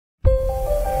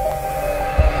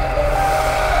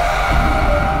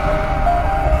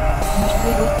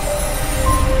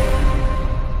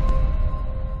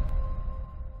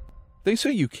They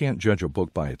say you can't judge a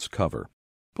book by its cover.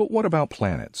 But what about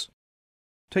planets?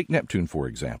 Take Neptune, for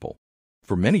example.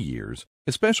 For many years,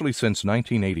 especially since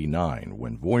 1989,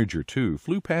 when Voyager 2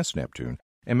 flew past Neptune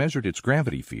and measured its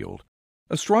gravity field,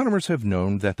 astronomers have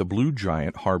known that the blue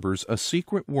giant harbors a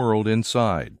secret world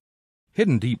inside.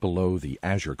 Hidden deep below the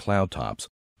azure cloud tops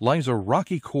lies a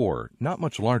rocky core not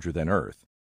much larger than Earth.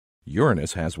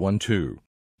 Uranus has one too.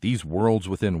 These worlds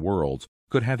within worlds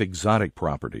could have exotic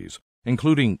properties,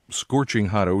 including scorching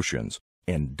hot oceans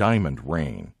and diamond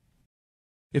rain.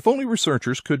 If only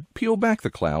researchers could peel back the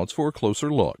clouds for a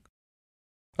closer look.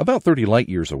 About 30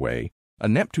 light-years away, a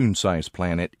Neptune-sized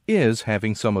planet is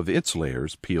having some of its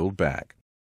layers peeled back.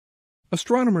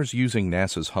 Astronomers using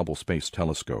NASA's Hubble Space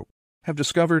Telescope have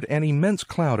discovered an immense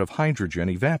cloud of hydrogen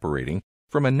evaporating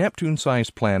from a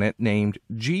Neptune-sized planet named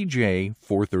GJ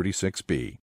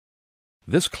 436b.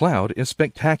 This cloud is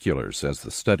spectacular, says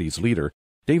the study's leader,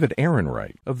 David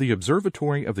Ehrenreich of the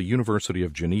Observatory of the University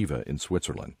of Geneva in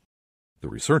Switzerland. The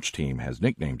research team has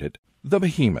nicknamed it the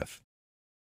Behemoth.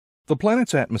 The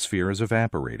planet's atmosphere is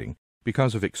evaporating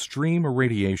because of extreme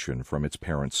irradiation from its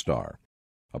parent star,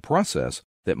 a process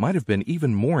that might have been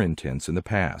even more intense in the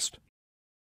past.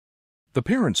 The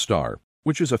parent star,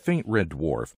 which is a faint red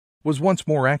dwarf, was once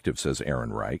more active, says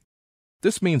Ehrenreich.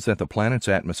 This means that the planet's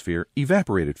atmosphere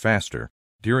evaporated faster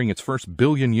during its first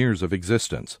billion years of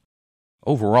existence.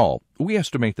 Overall, we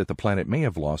estimate that the planet may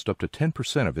have lost up to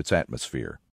 10% of its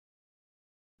atmosphere.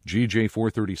 GJ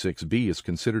 436b is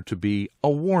considered to be a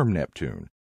warm Neptune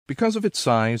because of its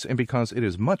size and because it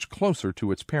is much closer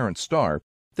to its parent star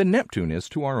than Neptune is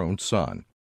to our own Sun.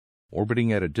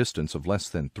 Orbiting at a distance of less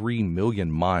than 3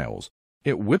 million miles,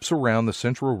 it whips around the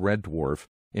central red dwarf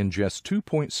in just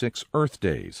 2.6 Earth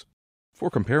days. For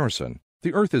comparison,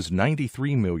 the Earth is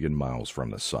 93 million miles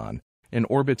from the Sun and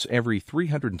orbits every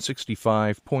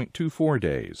 365.24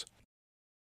 days.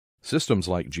 Systems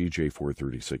like GJ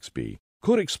 436b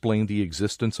could explain the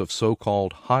existence of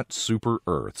so-called hot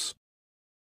super-Earths.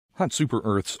 Hot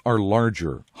super-Earths are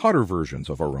larger, hotter versions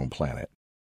of our own planet.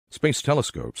 Space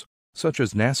telescopes, such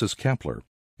as NASA's Kepler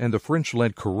and the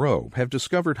French-led Corot, have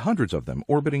discovered hundreds of them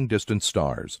orbiting distant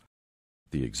stars.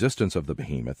 The existence of the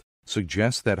Behemoth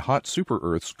suggests that hot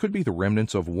super-Earths could be the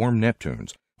remnants of warm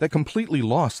Neptunes that completely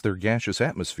lost their gaseous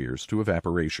atmospheres to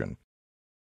evaporation.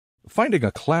 Finding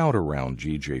a cloud around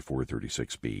GJ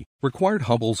 436b required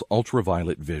Hubble's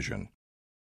ultraviolet vision.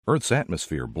 Earth's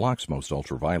atmosphere blocks most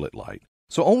ultraviolet light,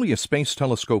 so only a space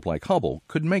telescope like Hubble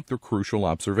could make the crucial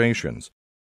observations.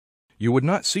 You would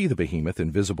not see the Behemoth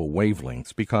in visible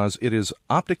wavelengths because it is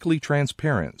optically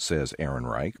transparent, says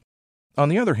Ehrenreich. On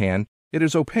the other hand, it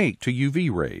is opaque to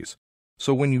UV rays,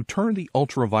 so when you turn the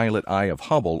ultraviolet eye of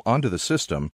Hubble onto the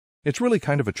system, it's really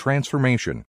kind of a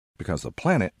transformation, because the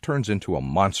planet turns into a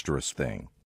monstrous thing.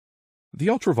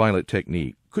 The ultraviolet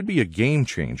technique could be a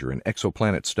game-changer in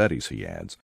exoplanet studies, he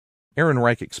adds.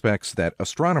 Ehrenreich expects that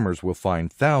astronomers will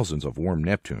find thousands of warm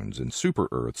Neptunes and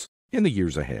super-Earths in the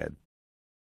years ahead.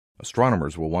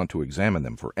 Astronomers will want to examine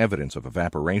them for evidence of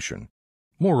evaporation.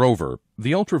 Moreover,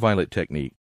 the ultraviolet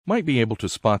technique might be able to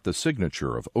spot the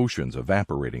signature of oceans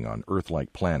evaporating on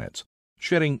Earth-like planets,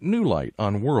 shedding new light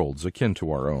on worlds akin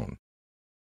to our own.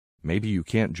 Maybe you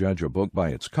can't judge a book by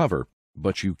its cover,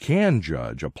 but you can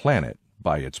judge a planet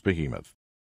by its Behemoth.